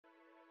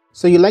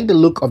So you like the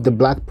look of the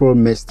Black Pro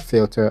Mist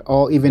filter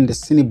or even the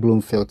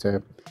Cinebloom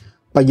filter,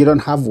 but you don't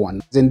have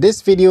one. In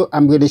this video,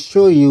 I'm going to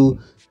show you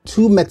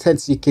two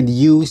methods you can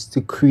use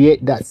to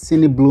create that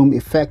Cinebloom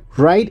effect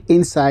right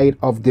inside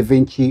of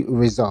Davinci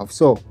Resolve.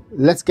 So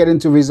let's get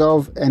into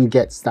Resolve and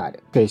get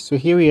started. Okay, so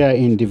here we are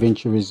in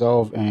Davinci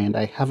Resolve and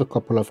I have a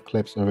couple of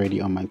clips already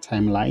on my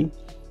timeline.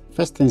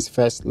 First things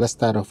first, let's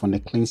start off on a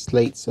clean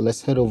slate. So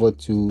let's head over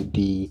to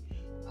the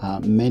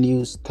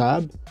menus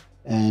tab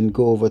and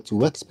go over to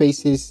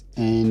workspaces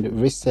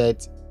and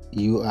reset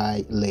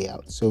UI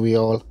layout. So we're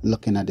all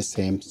looking at the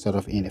same sort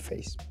of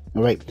interface.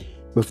 All right,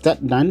 with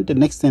that done, the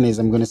next thing is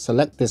I'm going to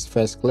select this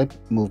first clip,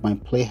 move my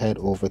playhead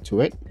over to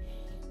it,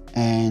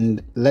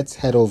 and let's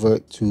head over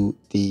to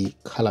the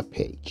color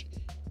page.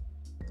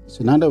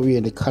 So now that we're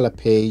in the color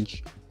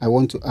page, I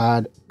want to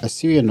add a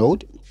serial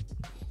node,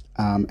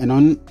 and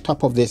on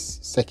top of this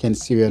second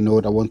serial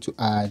node, I want to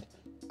add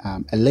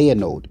a layer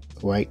node,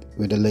 right,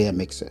 with a layer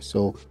mixer.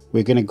 So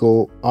we're going to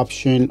go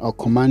Option or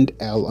Command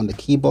L on the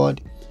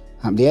keyboard.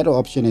 The other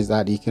option is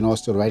that you can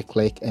also right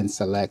click and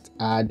select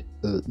Add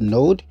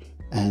Node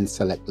and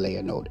select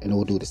Layer Node, and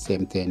we'll do the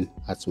same thing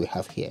as we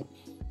have here.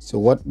 So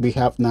what we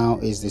have now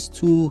is these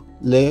two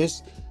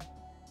layers,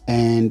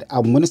 and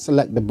I'm going to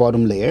select the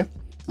bottom layer.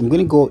 I'm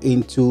going to go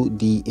into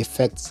the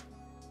Effects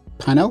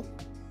panel,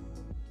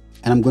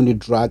 and I'm going to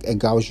drag a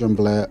Gaussian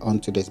blur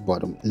onto this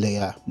bottom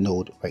layer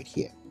node right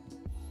here.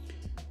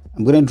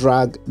 I'm going to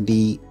drag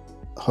the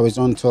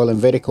horizontal and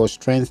vertical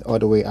strength all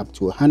the way up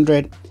to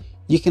 100.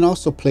 You can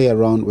also play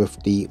around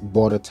with the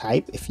border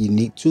type if you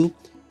need to.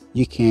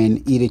 You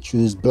can either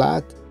choose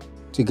black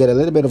to get a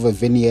little bit of a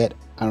vignette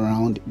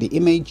around the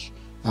image,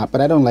 but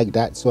I don't like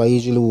that, so I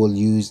usually will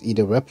use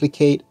either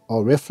replicate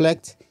or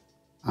reflect,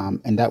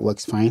 and that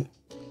works fine.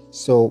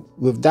 So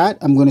with that,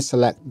 I'm going to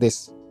select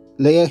this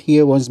layer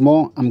here once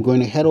more. I'm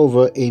going to head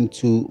over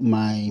into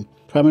my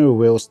primary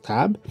rails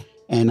tab,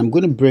 and I'm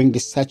going to bring the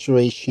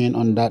saturation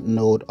on that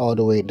node all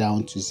the way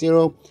down to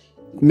 0,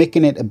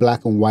 making it a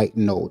black and white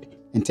node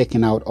and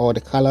taking out all the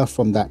color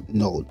from that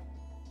node.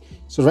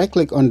 So right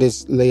click on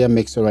this layer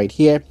mixer right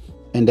here,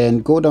 and then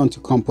go down to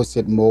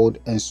composite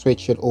mode and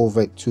switch it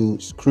over to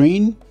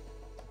screen.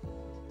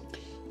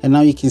 And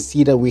now you can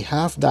see that we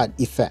have that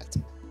effect.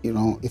 You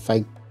know, if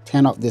I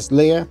turn off this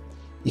layer,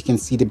 you can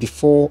see the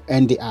before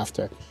and the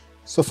after.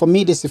 So for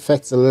me, this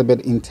effect is a little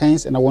bit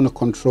intense and I want to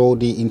control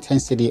the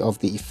intensity of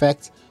the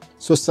effect.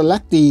 So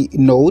select the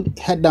node,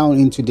 head down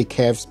into the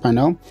curves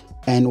panel,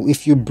 and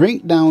if you bring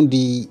down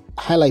the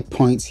highlight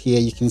points here,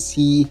 you can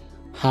see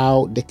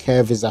how the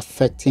curve is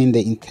affecting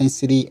the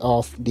intensity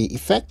of the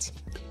effect.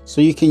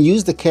 So you can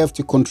use the curve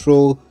to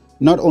control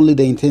not only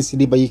the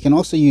intensity, but you can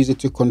also use it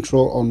to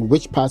control on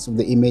which parts of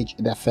the image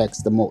it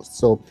affects the most.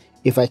 So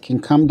if I can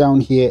come down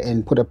here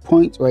and put a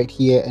point right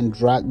here and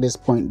drag this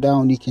point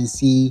down, you can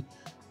see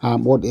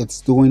what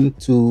it's doing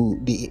to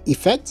the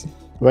effect,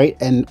 right?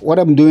 And what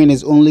I'm doing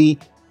is only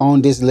on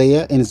this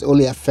layer and it's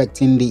only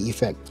affecting the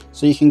effect.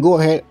 So you can go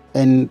ahead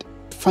and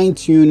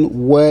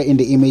fine-tune where in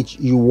the image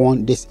you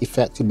want this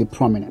effect to be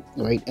prominent,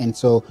 right? And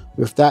so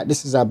with that,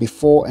 this is our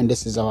before and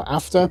this is our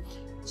after.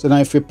 So now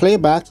if we play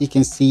back, you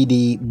can see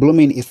the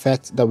blooming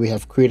effect that we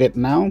have created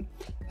now,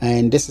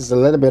 and this is a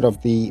little bit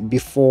of the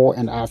before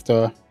and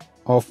after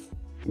of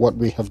what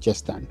we have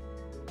just done.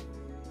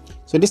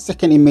 So this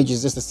second image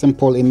is just a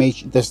simple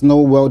image. There's no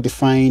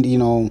well-defined, you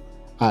know,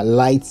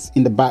 lights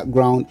in the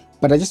background,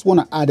 but I just want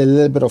to add a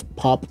little bit of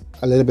pop,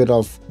 a little bit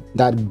of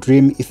that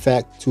dream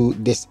effect to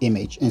this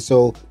image. And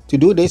so to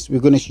do this, we're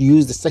going to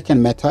use the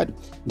second method.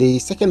 The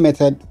second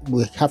method,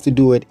 we have to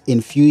do it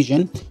in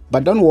Fusion,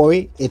 but don't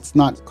worry, it's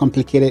not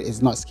complicated,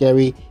 it's not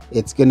scary.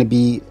 It's going to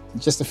be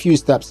just a few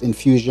steps in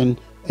Fusion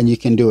and you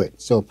can do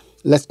it. So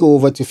let's go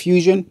over to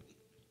Fusion.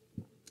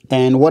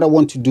 And what I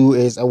want to do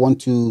is I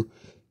want to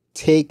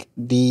take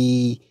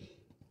the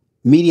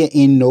media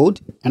in node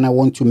and I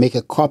want to make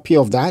a copy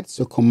of that.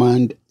 So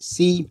Command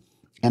C,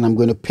 and I'm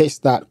going to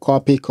paste that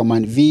copy,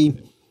 Command V.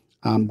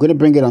 I'm going to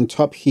bring it on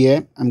top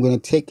here. I'm going to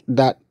take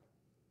that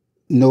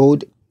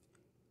node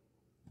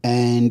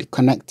and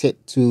connect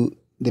it to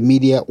the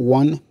media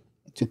 1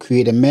 to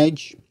create a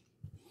merge.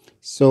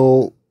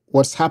 So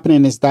what's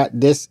happening is that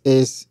this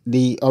is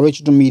the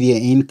original media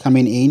in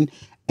coming in,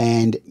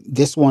 and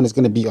this one is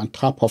going to be on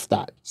top of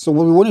that. So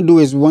what we want to do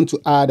is we want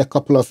to add a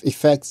couple of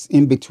effects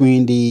in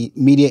between the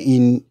media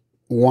in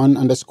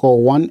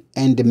 1_1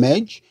 and the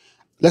merge.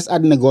 Let's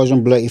add an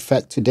Gaussian blur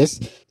effect to this.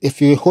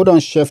 If you hold on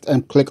Shift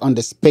and click on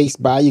the space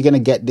bar, you're going to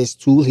get this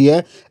tool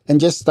here and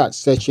just start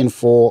searching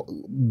for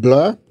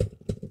blur,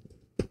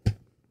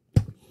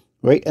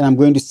 right? And I'm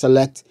going to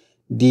select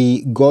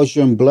the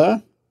Gaussian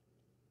blur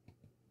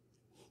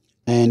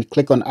and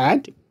click on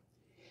add.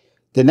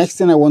 The next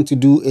thing I want to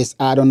do is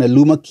add on a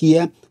luma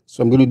key.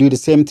 So I'm going to do the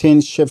same thing,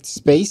 Shift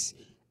space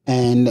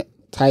and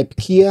type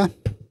key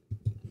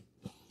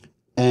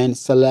and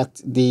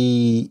select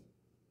the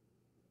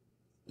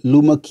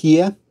luma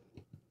key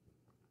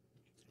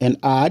and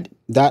add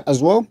that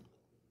as well.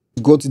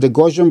 Go to the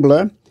Gaussian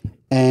blur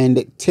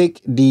and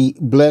take the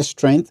blur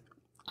strength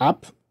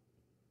up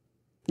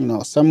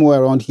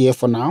somewhere around here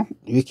for now.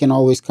 We can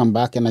always come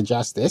back and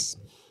adjust this,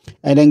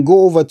 and then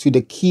go over to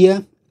the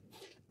keyer.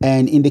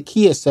 And in the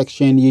keyer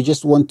section, you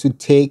just want to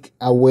take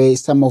away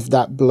some of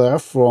that blur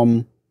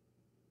from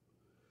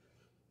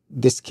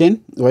the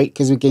skin, right?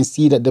 Because we can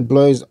see that the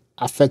blur is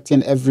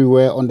affecting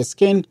everywhere on the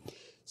skin.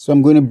 So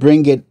I'm going to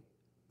bring it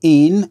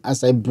in.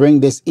 As I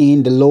bring this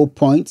in, the low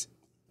point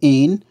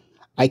in,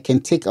 I can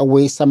take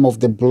away some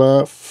of the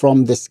blur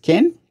from the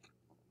skin.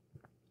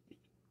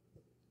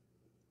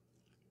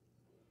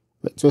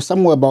 So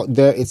somewhere about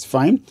there, it's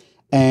fine.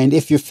 And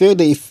if you feel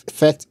the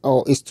effect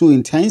or it's too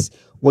intense,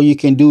 what you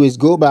can do is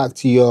go back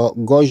to your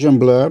Gaussian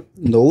blur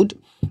node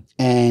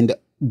and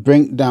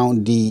bring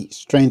down the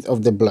strength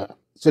of the blur.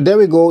 So there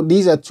we go.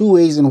 These are two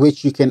ways in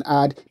which you can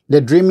add the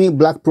Dreamy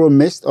Black Pro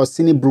Mist or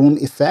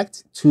Cinebloom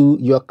effect to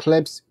your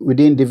clips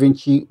within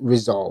Davinci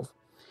Resolve.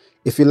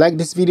 If you like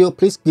this video,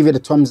 please give it a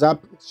thumbs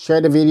up, share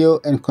the video,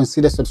 and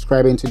consider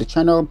subscribing to the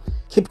channel.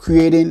 Keep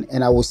creating,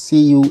 and I will see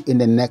you in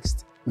the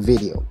next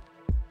video.